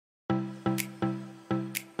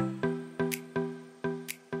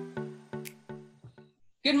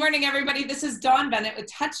Good morning, everybody. This is Dawn Bennett with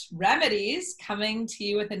Touch Remedies, coming to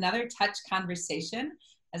you with another touch conversation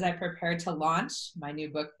as I prepare to launch my new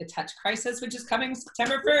book, The Touch Crisis, which is coming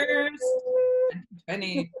September 1st,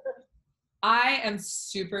 2020. I am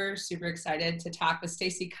super excited to talk with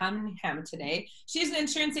Stacie Cunningham today. She's an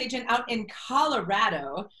insurance agent out in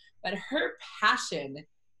Colorado, but her passion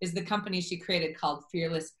is the company she created called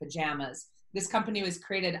Fearless Pajamas. This company was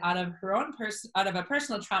created out of a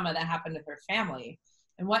personal trauma that happened with her family.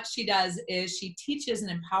 And what she does is she teaches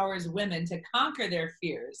and empowers women to conquer their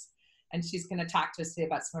fears. And she's going to talk to us today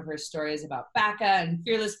about some of her stories about BACA and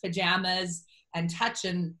Fearless Pajamas and touch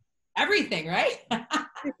and everything, right?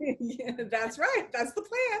 Yeah, that's right. That's the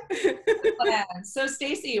plan. So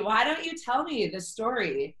Stacie, why don't you tell me the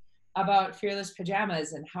story about Fearless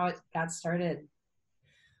Pajamas and how it got started?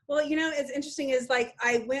 Well, you know, it's interesting is like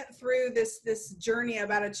I went through this journey,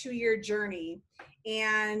 about a 2-year journey,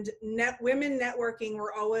 and women networking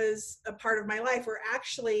were always a part of my life. We're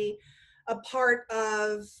actually a part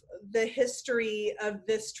of the history of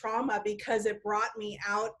this trauma because it brought me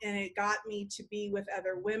out and it got me to be with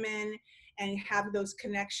other women and have those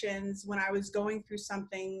connections when I was going through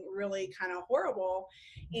something really kind of horrible.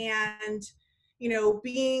 And you know,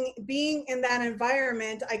 being in that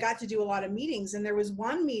environment, I got to do a lot of meetings, and there was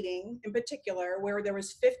one meeting in particular where there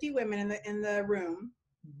was 50 women in the room.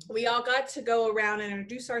 We all got to go around and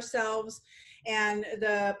introduce ourselves, and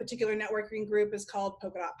the particular networking group is called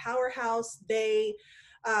Polka Dot Powerhouse. They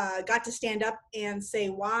got to stand up and say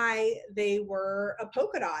why they were a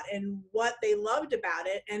polka dot and what they loved about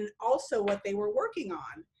it, and also what they were working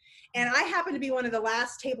on. And I happened to be one of the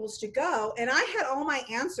last tables to go, and I had all my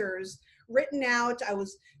answers written out. I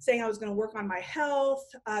was saying I was going to work on my health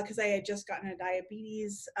because I had just gotten a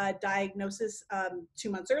diabetes diagnosis 2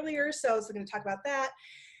 months earlier. So I was going to talk about that.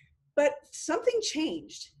 But something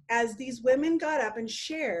changed as these women got up and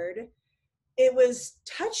shared. It was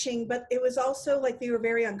touching, but it was also like they were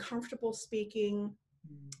very uncomfortable speaking.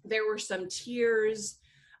 There were some tears.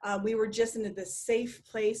 We were just in this safe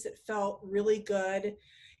place. It felt really good,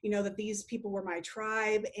 you know, that these people were my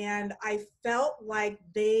tribe. And I felt like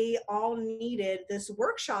they all needed this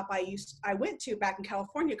workshop I went to back in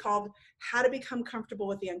California called How to Become Comfortable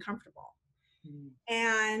with the Uncomfortable.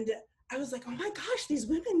 And I was like, oh my gosh, these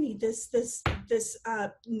women need this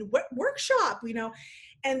workshop, you know?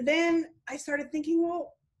 And then I started thinking,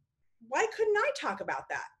 well, why couldn't I talk about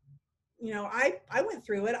that? You know, I went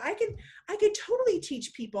through it. I could totally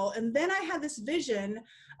teach people. And then I had this vision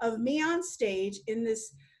of me on stage in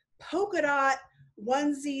this polka dot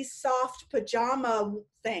onesie soft pajama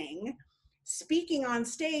thing, speaking on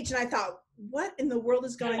stage. And I thought, what in the world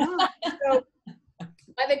is going on? So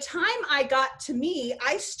by the time I got to me,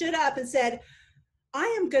 I stood up and said, I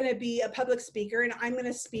am going to be a public speaker, and I'm going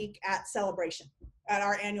to speak at Celebration at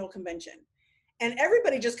our annual convention. And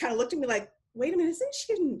everybody just kind of looked at me like, wait a minute, isn't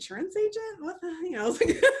she an insurance agent? What the, you know?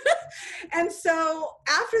 And so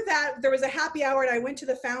after that, there was a happy hour, and I went to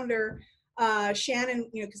the founder, Shannon,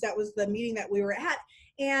 you know, because that was the meeting that we were at.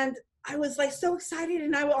 And I was like so excited,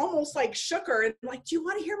 and I almost like shook her and like, do you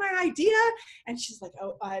want to hear my idea? And she's like,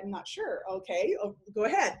 oh, I'm not sure. Okay, go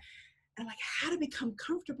ahead. And I'm like, how to become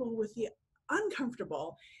comfortable with the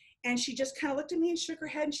uncomfortable. And she just kind of looked at me and shook her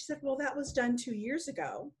head, and she said, well, that was done 2 years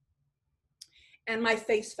ago. And my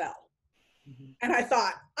face fell. And I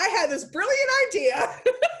thought, I had this brilliant idea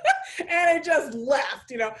and it just left,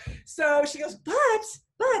 you know. So she goes,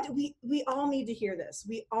 but we all need to hear this.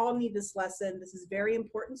 We all need this lesson. This is very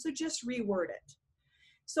important. So just reword it.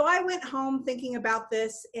 So I went home thinking about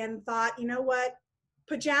this and thought, you know what?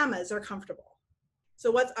 Pajamas are comfortable. So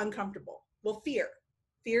what's uncomfortable? Well, fear.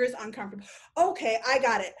 Fear is uncomfortable. Okay, I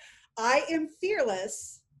got it. I am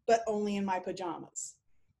fearless, but only in my pajamas.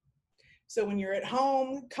 So when you're at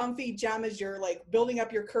home, comfy pajamas, you're like building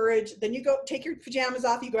up your courage. Then you go take your pajamas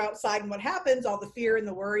off, you go outside, and what happens? All the fear and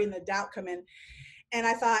the worry and the doubt come in. And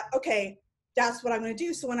I thought, okay, that's what I'm going to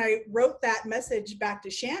do. So when I wrote that message back to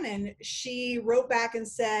Shannon, she wrote back and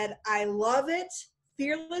said, I love it.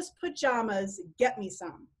 Fearless pajamas, get me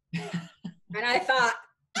some. And I thought,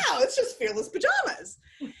 oh, it's just Fearless Pajamas.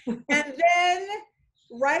 And then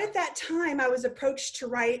right at that time, I was approached to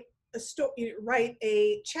write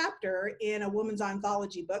a chapter in a woman's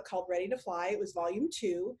anthology book called Ready to Fly. It was volume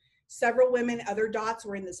 2. Several women, other dots,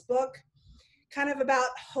 were in this book, kind of about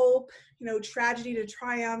hope, you know, tragedy to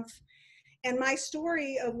triumph. And my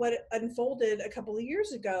story of what unfolded a couple of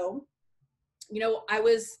years ago, you know, I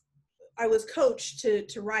was coached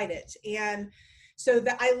to write it. And so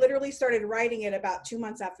that I literally started writing it about 2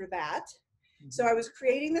 months after that. So I was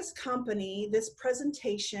creating this company, this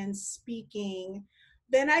presentation, speaking,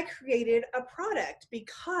 then I created a product,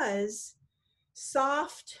 because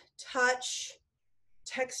soft touch,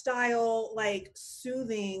 textile, like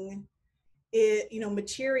soothing,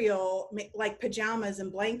 material like pajamas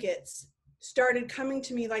and blankets started coming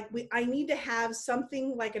to me. Like, I need to have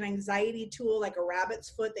something like an anxiety tool, like a rabbit's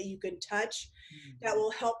foot that you can touch, that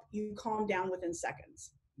will help you calm down within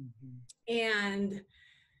seconds. And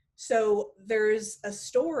so there's a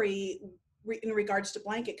story in regards to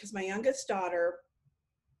blanket, because my youngest daughter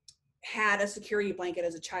had a security blanket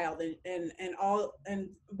as a child, and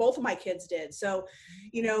both of my kids did. So,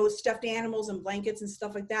 stuffed animals and blankets and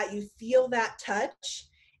stuff like that, you feel that touch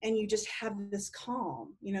and you just have this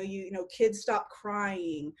calm. Kids stop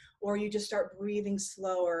crying, or you just start breathing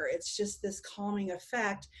slower. It's just this calming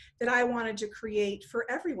effect that I wanted to create for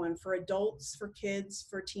everyone, for adults, for kids,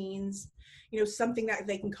 for teens, something that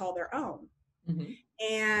they can call their own.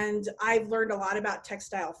 And I've learned a lot about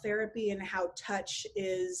textile therapy and how touch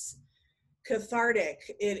is cathartic.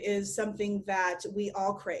 It is something that we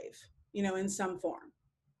all crave, in some form.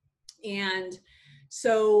 And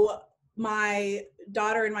so my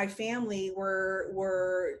daughter and my family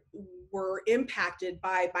were impacted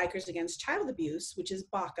by Bikers Against Child Abuse, which is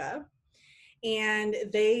BACA, and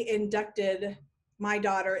they inducted my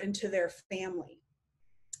daughter into their family.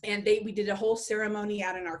 And we did a whole ceremony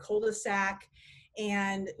out in our cul-de-sac,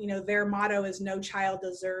 and their motto is "No child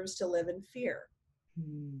deserves to live in fear."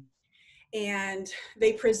 And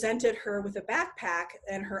they presented her with a backpack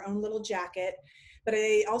and her own little jacket, but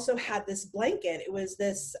they also had this blanket. It was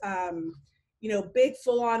this, big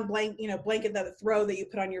full-on blanket that you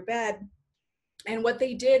put on your bed. And what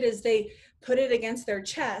they did is they put it against their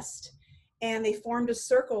chest, and they formed a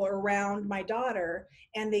circle around my daughter,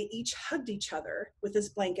 and they each hugged each other with this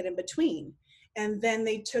blanket in between. And then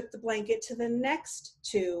they took the blanket to the next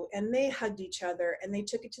two, and they hugged each other, and they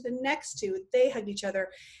took it to the next two, they hugged each other.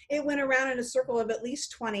 It went around in a circle of at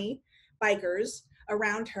least 20 bikers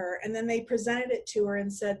around her, and then they presented it to her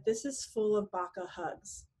and said, "This is full of BACA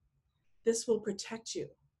hugs. This will protect you.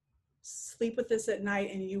 Sleep with this at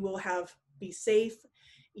night and you will be safe.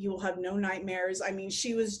 You will have no nightmares." I mean,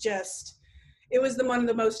 she was it was one of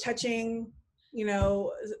the most touching,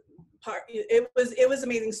 part. It was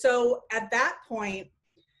amazing. So at that point,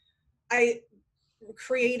 I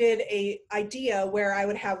created a idea where I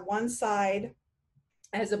would have one side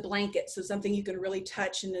as a blanket, so something you can really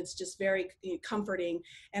touch and it's just very comforting,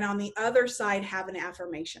 and on the other side have an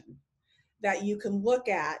affirmation that you can look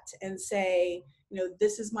at and say,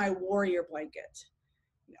 "This is my warrior blanket.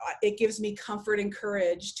 It gives me comfort and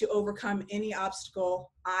courage to overcome any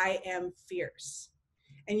obstacle. I am fierce."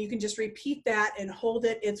 And you can just repeat that and hold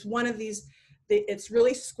it. It's one of these, it's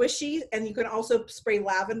really squishy, and you can also spray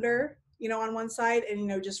lavender, on one side,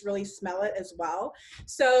 and, just really smell it as well.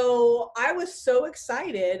 So I was so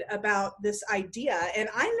excited about this idea, and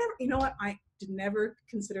I never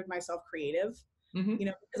considered myself creative.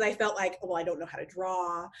 Because I felt like, well, I don't know how to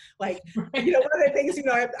draw. Like, one of the things,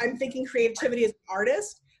 I'm thinking creativity as an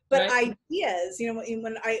artist, but ideas,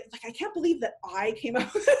 when I can't believe that I came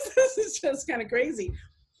up with this. This is just kind of crazy.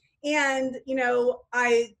 And,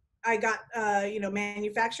 I got,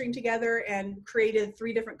 manufacturing together and created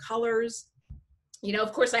 3 different colors.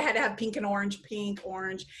 Of course I had to have pink and orange,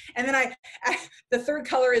 orange. And then the third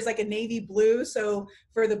color is like a navy blue. So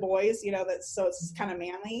for the boys, so it's kind of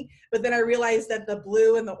manly. But then I realized that the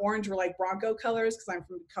blue and the orange were like Bronco colors, because I'm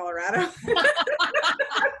from Colorado.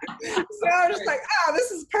 So I was just like, oh,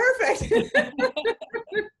 this is perfect.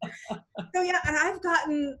 So yeah, and I've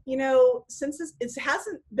gotten, since it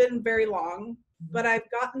hasn't been very long, but I've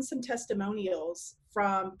gotten some testimonials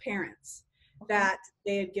from parents that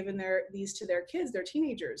they had given these to their kids, their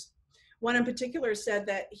teenagers. One in particular said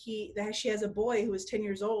that she has a boy who was 10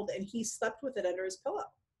 years old, and he slept with it under his pillow,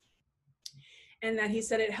 and that he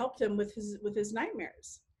said it helped him with his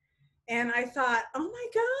nightmares. And I thought, oh my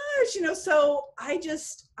gosh, so I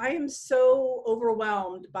am so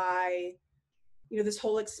overwhelmed by, this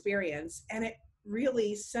whole experience, and it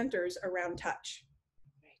really centers around touch.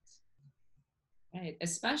 Right.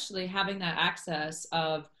 Especially having that access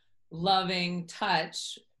of loving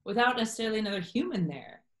touch without necessarily another human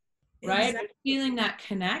there, right? Exactly. But feeling that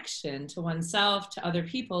connection to oneself, to other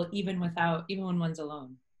people, even when one's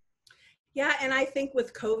alone. Yeah, and I think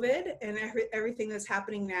with COVID and everything that's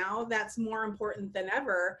happening now, that's more important than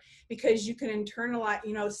ever, because you can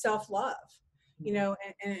internalize, self-love,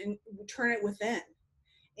 and turn it within.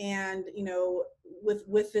 And,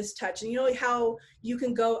 with this touch, and how you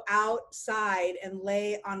can go outside and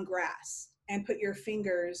lay on grass and put your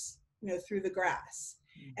fingers, through the grass.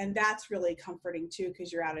 And that's really comforting too,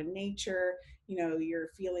 because you're out in nature, you're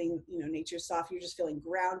feeling, nature's soft, you're just feeling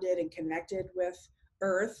grounded and connected with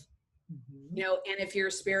earth. And if you're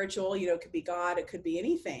spiritual, it could be God, it could be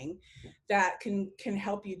anything that can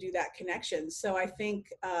help you do that connection. So I think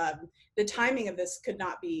the timing of this could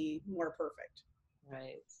not be more perfect.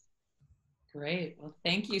 Right. Great. Well,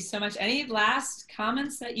 thank you so much. Any last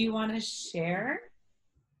comments that you want to share?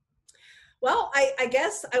 Well, I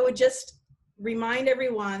guess I would just remind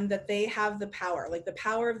everyone that they have the power, like the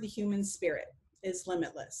power of the human spirit is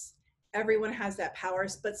limitless. Everyone has that power,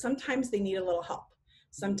 but sometimes they need a little help.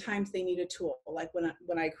 Sometimes they need a tool, like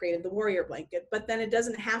when I created the warrior blanket, but then it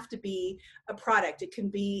doesn't have to be a product. It can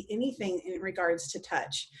be anything in regards to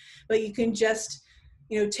touch, but you can just,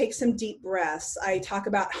 take some deep breaths. I talk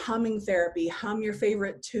about humming therapy, hum your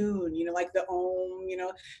favorite tune, like the Om,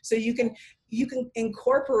 so you can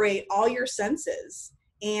incorporate all your senses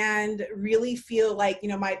and really feel like,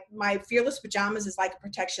 my Fearless Pajamas is like a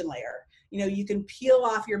protection layer. You can peel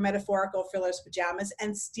off your metaphorical Fearless Pajamas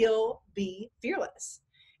and still be fearless.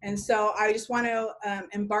 And so I just want to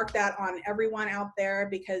embark that on everyone out there,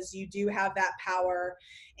 because you do have that power,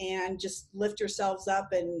 and just lift yourselves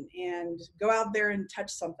up and go out there and touch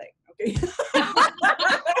something. Okay.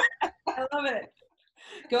 I love it.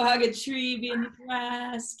 Go hug a tree, be in the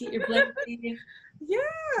grass, get your blanket.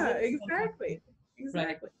 Yeah, exactly.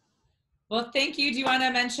 Right. Well, thank you. Do you want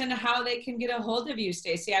to mention how they can get a hold of you,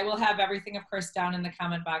 Stacie? I will have everything, of course, down in the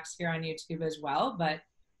comment box here on YouTube as well. But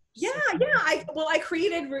I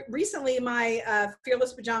created recently my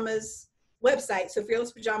Fearless Pajamas website, so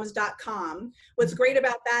fearlesspajamas.com. What's great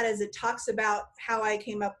about that is it talks about how I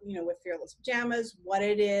came up, with Fearless Pajamas, what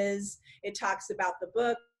it is. It talks about the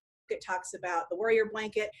book. It talks about the warrior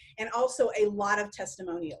blanket, and also a lot of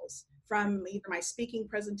testimonials from either my speaking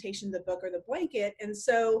presentation, the book, or the blanket. And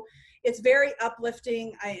so it's very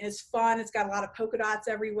uplifting. It's fun. It's got a lot of polka dots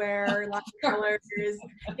everywhere, lots of colors,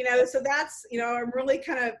 so that's, I'm really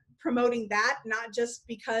kind of promoting that, not just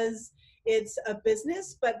because it's a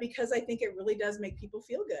business, but because I think it really does make people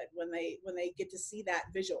feel good when they get to see that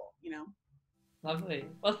visual, Lovely.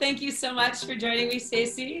 Well, thank you so much for joining me,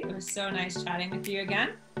 Stacie. It was so nice chatting with you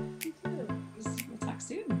again.